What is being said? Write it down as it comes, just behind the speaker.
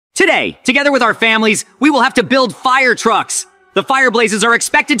Today, together with our families, we will have to build fire trucks. The fire blazes are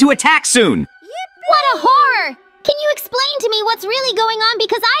expected to attack soon. What a horror! Can you explain to me what's really going on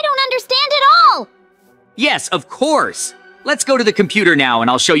because I don't understand at all? Yes, of course. Let's go to the computer now and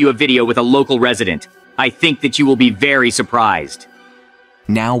I'll show you a video with a local resident. I think that you will be very surprised.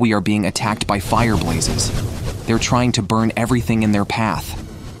 Now we are being attacked by fire blazes. They're trying to burn everything in their path.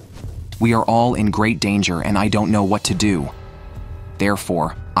 We are all in great danger and I don't know what to do.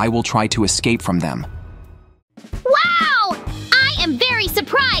 Therefore, I will try to escape from them. Wow! I am very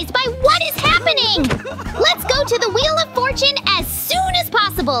surprised by what is happening! Let's go to the Wheel of Fortune as soon as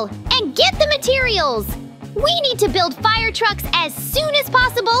possible and get the materials! We need to build fire trucks as soon as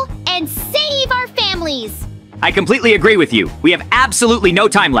possible and save our families! I completely agree with you. We have absolutely no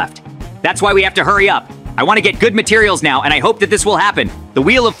time left. That's why we have to hurry up. I want to get good materials now, and I hope that this will happen. The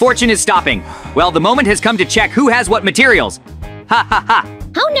Wheel of Fortune is stopping. Well, the moment has come to check who has what materials. Ha ha ha!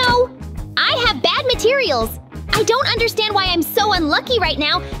 Oh no! I have bad materials! I don't understand why I'm so unlucky right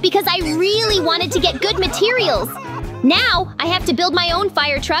now because I really wanted to get good materials. Now, I have to build my own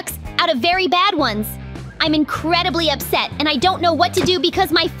fire trucks out of very bad ones. I'm incredibly upset and I don't know what to do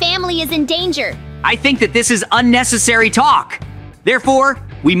because my family is in danger. I think that this is unnecessary talk. Therefore,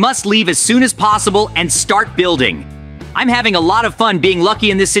 we must leave as soon as possible and start building. I'm having a lot of fun being lucky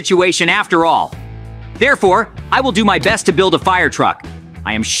in this situation after all. Therefore, I will do my best to build a fire truck.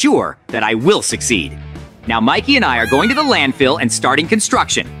 I am sure that I will succeed. Now, Mikey and I are going to the landfill and starting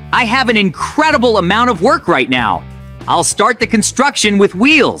construction. I have an incredible amount of work right now. I'll start the construction with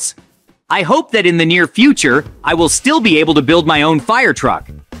wheels. I hope that in the near future, I will still be able to build my own fire truck.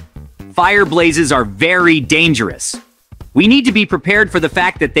 Fire blazes are very dangerous. We need to be prepared for the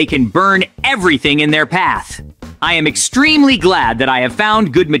fact that they can burn everything in their path. I am extremely glad that I have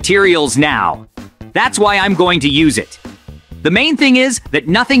found good materials now. That's why I'm going to use it. The main thing is that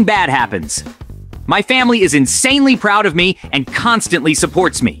nothing bad happens. My family is insanely proud of me and constantly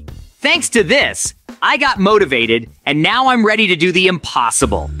supports me. Thanks to this, I got motivated and now I'm ready to do the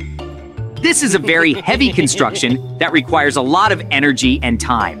impossible. This is a very heavy construction that requires a lot of energy and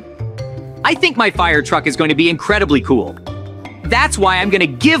time. I think my fire truck is going to be incredibly cool. That's why I'm going to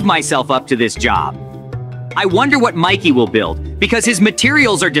give myself up to this job. I wonder what Mikey will build because his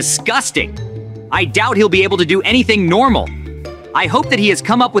materials are disgusting. I doubt he'll be able to do anything normal. I hope that he has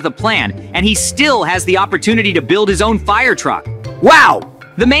come up with a plan and he still has the opportunity to build his own fire truck. Wow!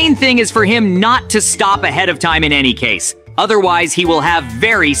 The main thing is for him not to stop ahead of time in any case. Otherwise, he will have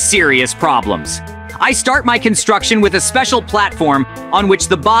very serious problems. I start my construction with a special platform on which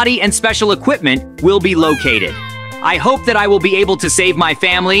the body and special equipment will be located. I hope that I will be able to save my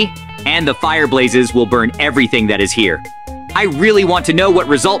family and the fire blazes will burn everything that is here. I really want to know what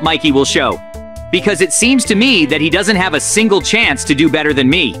result Mikey will show, because it seems to me that he doesn't have a single chance to do better than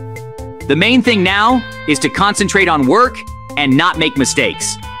me. The main thing now is to concentrate on work and not make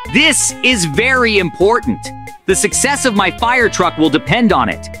mistakes. This is very important. The success of my fire truck will depend on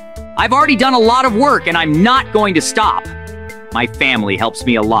it. I've already done a lot of work and I'm not going to stop. My family helps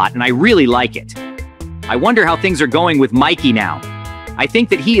me a lot and I really like it. I wonder how things are going with Mikey now. I think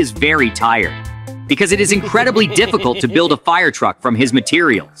that he is very tired because it is incredibly difficult to build a fire truck from his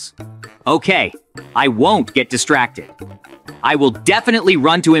materials. Okay, I won't get distracted. I will definitely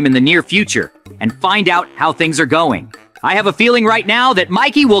run to him in the near future and find out how things are going. I have a feeling right now that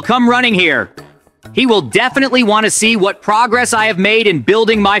Mikey will come running here. He will definitely want to see what progress I have made in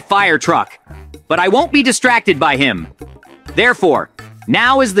building my fire truck, but I won't be distracted by him. Therefore,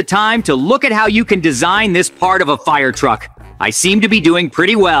 now is the time to look at how you can design this part of a fire truck. I seem to be doing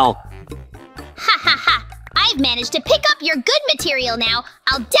pretty well. Ha ha ha! I've managed to pick up your good material now.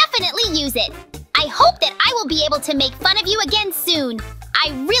 I'll definitely use it. I hope that I will be able to make fun of you again soon. I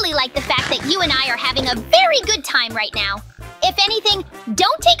really like the fact that you and I are having a very good time right now. If anything,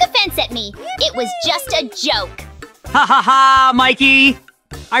 don't take offense at me. It was just a joke. Ha ha ha, Mikey!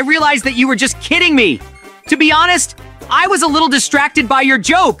 I realized that you were just kidding me. To be honest, I was a little distracted by your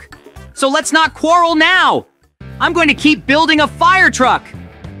joke. So let's not quarrel now. I'm going to keep building a fire truck.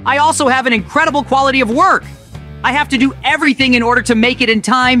 I also have an incredible quality of work. I have to do everything in order to make it in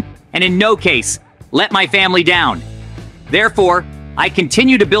time and in no case let my family down. Therefore, I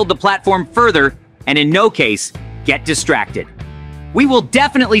continue to build the platform further and in no case get distracted. We will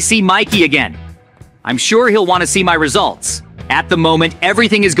definitely see Mikey again. I'm sure he'll want to see my results. At the moment,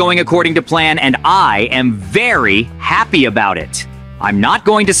 everything is going according to plan and I am very happy about it. I'm not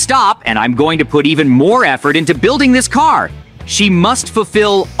going to stop and I'm going to put even more effort into building this car. She must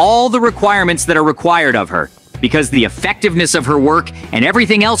fulfill all the requirements that are required of her because the effectiveness of her work and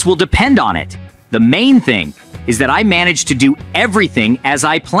everything else will depend on it. The main thing is that I managed to do everything as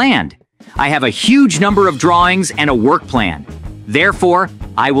I planned. I have a huge number of drawings and a work plan. Therefore,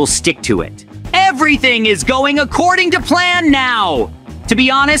 I will stick to it. Everything is going according to plan now! To be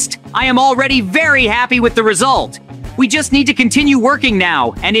honest, I am already very happy with the result. We just need to continue working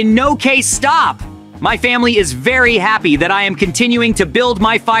now, and in no case stop. My family is very happy that I am continuing to build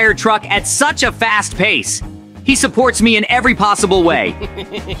my fire truck at such a fast pace. He supports me in every possible way.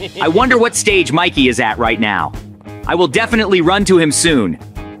 I wonder what stage Mikey is at right now. I will definitely run to him soon.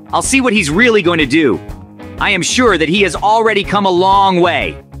 I'll see what he's really going to do. I am sure that he has already come a long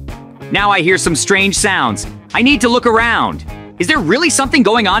way. Now I hear some strange sounds. I need to look around. Is there really something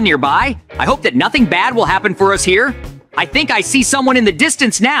going on nearby? I hope that nothing bad will happen for us here. I think I see someone in the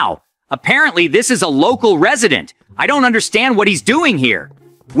distance now. Apparently, this is a local resident. I don't understand what he's doing here.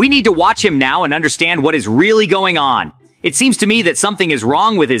 We need to watch him now and understand what is really going on. It seems to me that something is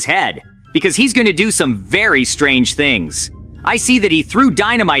wrong with his head, because he's going to do some very strange things. I see that he threw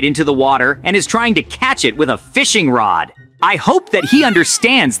dynamite into the water and is trying to catch it with a fishing rod. I hope that he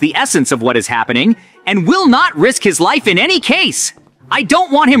understands the essence of what is happening and will not risk his life in any case. I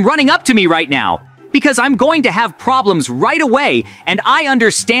don't want him running up to me right now, because I'm going to have problems right away, and I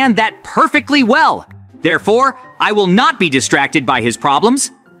understand that perfectly well. Therefore, I will not be distracted by his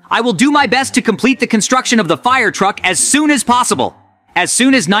problems. I will do my best to complete the construction of the fire truck as soon as possible. As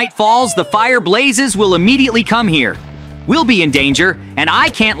soon as night falls, the fire blazes will immediately come here. We'll be in danger, and I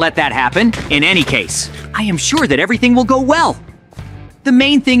can't let that happen in any case. I am sure that everything will go well. The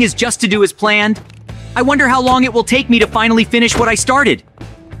main thing is just to do as planned. I wonder how long it will take me to finally finish what I started.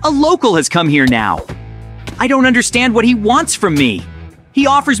 A local has come here now. I don't understand what he wants from me. He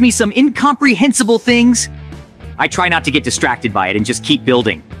offers me some incomprehensible things. I try not to get distracted by it and just keep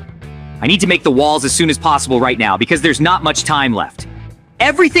building. I need to make the walls as soon as possible right now because there's not much time left.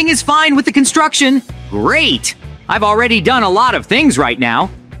 Everything is fine with the construction. Great! I've already done a lot of things right now.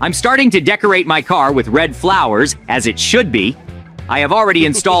 I'm starting to decorate my car with red flowers, as it should be. I have already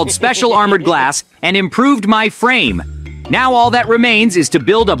installed special armored glass and improved my frame. Now all that remains is to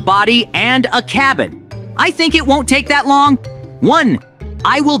build a body and a cabin. I think it won't take that long.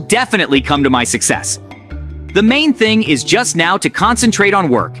 I will definitely come to my success. The main thing is just now to concentrate on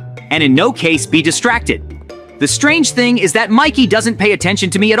work, and in no case be distracted. The strange thing is that Mikey doesn't pay attention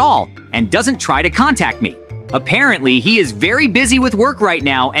to me at all, and doesn't try to contact me. Apparently, he is very busy with work right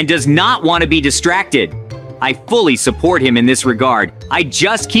now and does not want to be distracted. I fully support him in this regard. I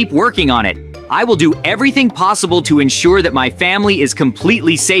just keep working on it. I will do everything possible to ensure that my family is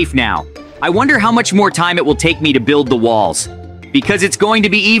completely safe now. I wonder how much more time it will take me to build the walls. Because it's going to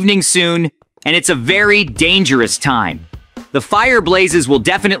be evening soon, and it's a very dangerous time. The fire blazes will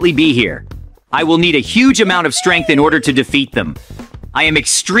definitely be here. I will need a huge amount of strength in order to defeat them. I am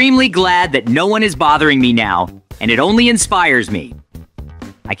extremely glad that no one is bothering me now, and it only inspires me.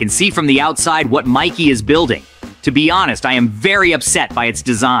 I can see from the outside what Mikey is building. To be honest, I am very upset by its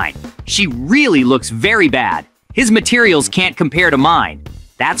design. She really looks very bad. His materials can't compare to mine.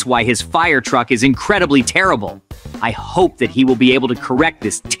 That's why his fire truck is incredibly terrible. I hope that he will be able to correct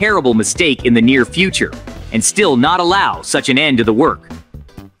this terrible mistake in the near future, and still not allow such an end to the work.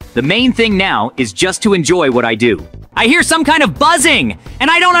 The main thing now is just to enjoy what I do. I hear some kind of buzzing, and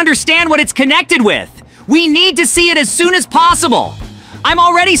I don't understand what it's connected with. We need to see it as soon as possible. I'm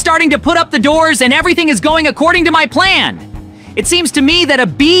already starting to put up the doors, and everything is going according to my plan. It seems to me that a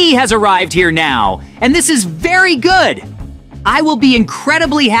bee has arrived here now, and this is very good. I will be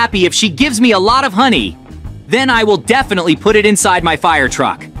incredibly happy if she gives me a lot of honey. Then I will definitely put it inside my fire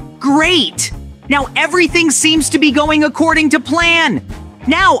truck. Great! Now everything seems to be going according to plan.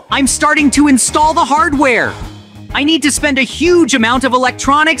 Now I'm starting to install the hardware. I need to spend a huge amount of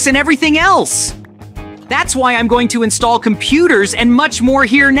electronics and everything else. That's why I'm going to install computers and much more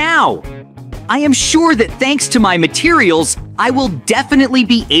here now. I am sure that thanks to my materials, I will definitely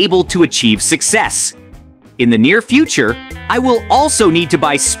be able to achieve success. In the near future, I will also need to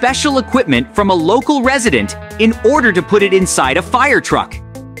buy special equipment from a local resident in order to put it inside a fire truck.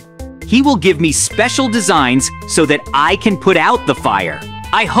 He will give me special designs so that I can put out the fire.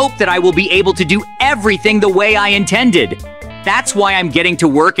 I hope that I will be able to do everything the way I intended. That's why I'm getting to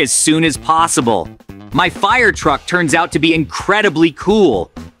work as soon as possible. My fire truck turns out to be incredibly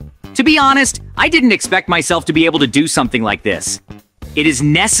cool. To be honest, I didn't expect myself to be able to do something like this. It is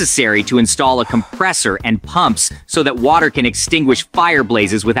necessary to install a compressor and pumps so that water can extinguish fire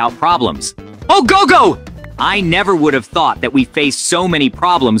blazes without problems. Oh, go! I never would have thought that we faced so many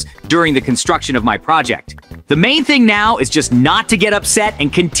problems during the construction of my project. The main thing now is just not to get upset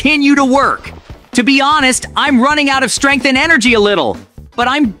and continue to work. To be honest, I'm running out of strength and energy a little. But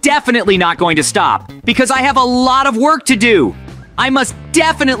I'm definitely not going to stop, because I have a lot of work to do. I must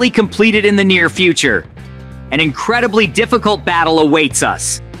definitely complete it in the near future. An incredibly difficult battle awaits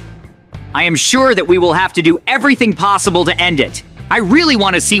us. I am sure that we will have to do everything possible to end it. I really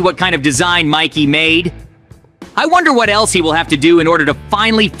want to see what kind of design Mikey made. I wonder what else he will have to do in order to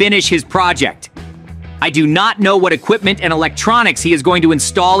finally finish his project. I do not know what equipment and electronics he is going to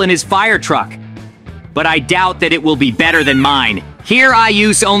install in his Firetruck, but I doubt that it will be better than mine. Here I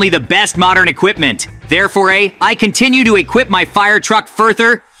use only the best modern equipment. Therefore, I continue to equip my Firetruck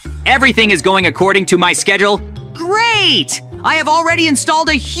further. Everything is going according to my schedule. Great! I have already installed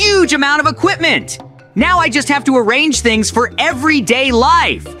a huge amount of equipment. Now I just have to arrange things for everyday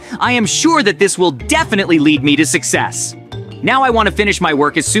life. I am sure that this will definitely lead me to success. Now I want to finish my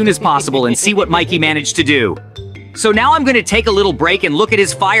work as soon as possible and see what Mikey managed to do. So now I'm going to take a little break and look at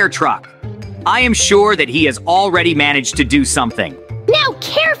his Firetruck. I am sure that he has already managed to do something. Now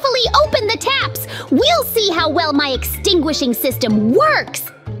carefully open the taps. We'll see how well my extinguishing system works.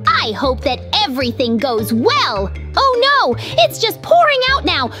 I hope that everything goes well. Oh no, it's just pouring out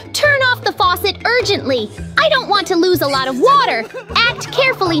now. Turn off the faucet urgently. I don't want to lose a lot of water. Act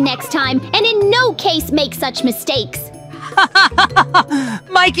carefully next time and in no case make such mistakes.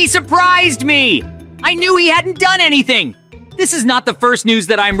 Mikey surprised me! I knew he hadn't done anything! This is not the first news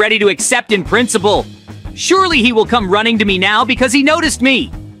that I'm ready to accept in principle. Surely he will come running to me now because he noticed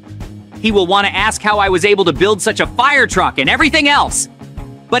me. He will want to ask how I was able to build such a Firetruck and everything else.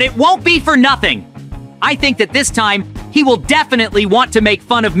 But it won't be for nothing. I think that this time, he will definitely want to make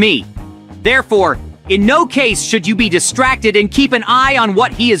fun of me. Therefore, in no case should you be distracted and keep an eye on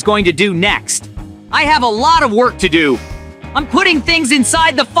what he is going to do next. I have a lot of work to do. I'm putting things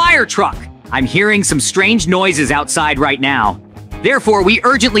inside the Firetruck. I'm hearing some strange noises outside right now. Therefore, we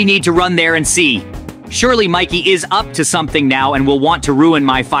urgently need to run there and see. Surely Mikey is up to something now and will want to ruin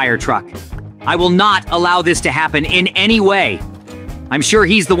my Firetruck. I will not allow this to happen in any way. I'm sure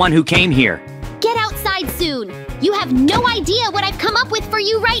he's the one who came here. Get outside soon. You have no idea what I've come up with for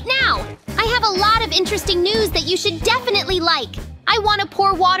you right now. I have a lot of interesting news that you should definitely like. I want to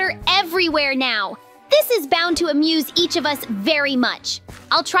pour water everywhere now. This is bound to amuse each of us very much.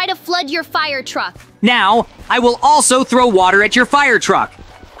 I'll try to flood your Firetruck. Now, I will also throw water at your Firetruck.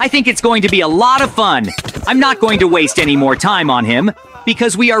 I think it's going to be a lot of fun. I'm not going to waste any more time on him,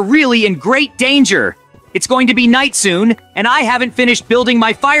 because we are really in great danger. It's going to be night soon, and I haven't finished building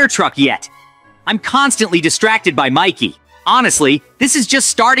my Firetruck yet. I'm constantly distracted by Mikey. Honestly, this is just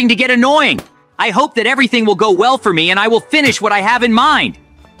starting to get annoying. I hope that everything will go well for me and I will finish what I have in mind.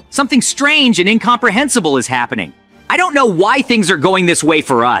 Something strange and incomprehensible is happening. I don't know why things are going this way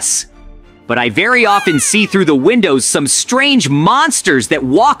for us, but I very often see through the windows some strange monsters that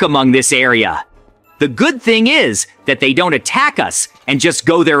walk among this area. The good thing is that they don't attack us and just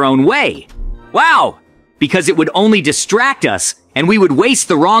go their own way. Wow! Because it would only distract us and we would waste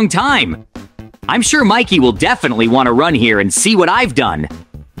the wrong time. I'm sure Mikey will definitely want to run here and see what I've done.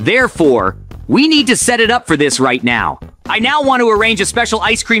 Therefore, we need to set it up for this right now. I now want to arrange a special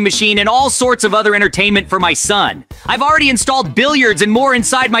ice cream machine and all sorts of other entertainment for my son. I've already installed billiards and more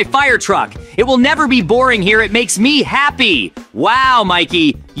inside my Firetruck. It will never be boring here. It makes me happy. Wow,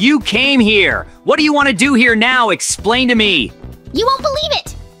 Mikey, you came here. What do you want to do here now? Explain to me. You won't believe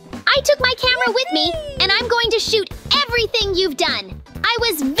it. I took my camera with me, and I'm going to shoot everything you've done. I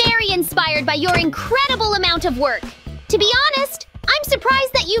was very inspired by your incredible amount of work. To be honest, I'm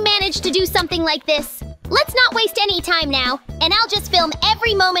surprised that you managed to do something like this. Let's not waste any time now, and I'll just film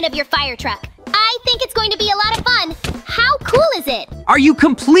every moment of your Firetruck. I think it's going to be a lot of fun. How cool is it? Are you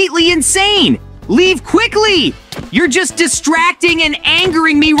completely insane? Leave quickly! You're just distracting and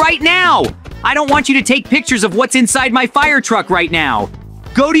angering me right now. I don't want you to take pictures of what's inside my Firetruck right now.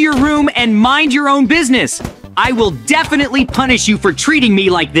 Go to your room and mind your own business. I will definitely punish you for treating me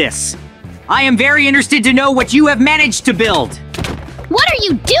like this. I am very interested to know what you have managed to build. What are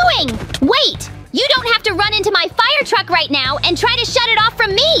you doing? Wait! You don't have to run into my Firetruck right now and try to shut it off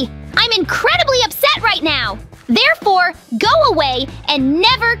from me! I'm incredibly upset right now! Therefore, go away and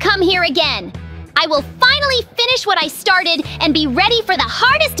never come here again! I will finally finish what I started and be ready for the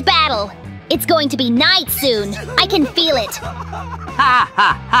hardest battle! It's going to be night soon. I can feel it. Ha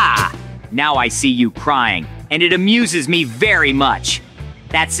ha ha! Now I see you crying, and it amuses me very much.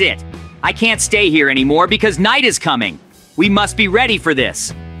 That's it. I can't stay here anymore because night is coming. We must be ready for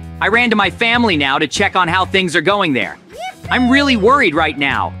this. I ran to my family now to check on how things are going there. I'm really worried right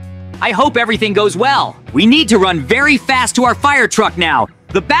now. I hope everything goes well. We need to run very fast to our Firetruck now.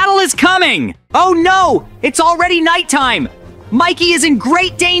 The battle is coming! Oh no! It's already nighttime! Mikey is in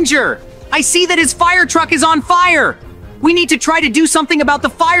great danger! I see that his Firetruck is on fire! We need to try to do something about the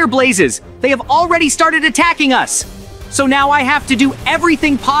fire blazes. They have already started attacking us. So now I have to do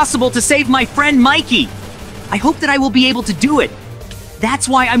everything possible to save my friend Mikey. I hope that I will be able to do it. That's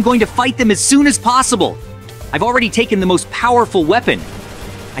why I'm going to fight them as soon as possible. I've already taken the most powerful weapon.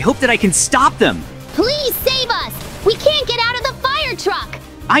 I hope that I can stop them. Please save us! We can't get out of the fire truck!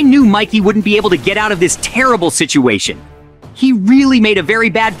 I knew Mikey wouldn't be able to get out of this terrible situation. He really made a very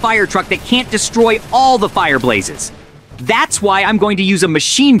bad fire truck that can't destroy all the fire blazes. That's why I'm going to use a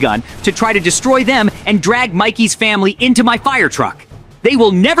machine gun to try to destroy them and drag Mikey's family into my fire truck. They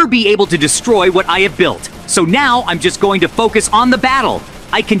will never be able to destroy what I have built. So now I'm just going to focus on the battle.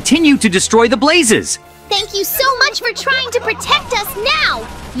 I continue to destroy the blazes. Thank you so much for trying to protect us now!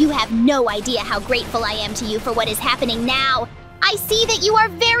 You have no idea how grateful I am to you for what is happening now. I see that you are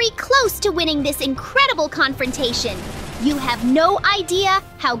very close to winning this incredible confrontation. You have no idea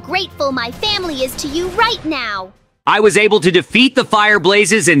how grateful my family is to you right now. I was able to defeat the fire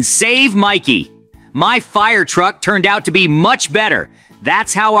blazes and save Mikey. My fire truck turned out to be much better.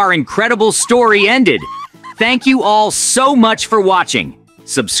 That's how our incredible story ended. Thank you all so much for watching.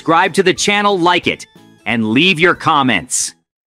 Subscribe to the channel, like it, and leave your comments.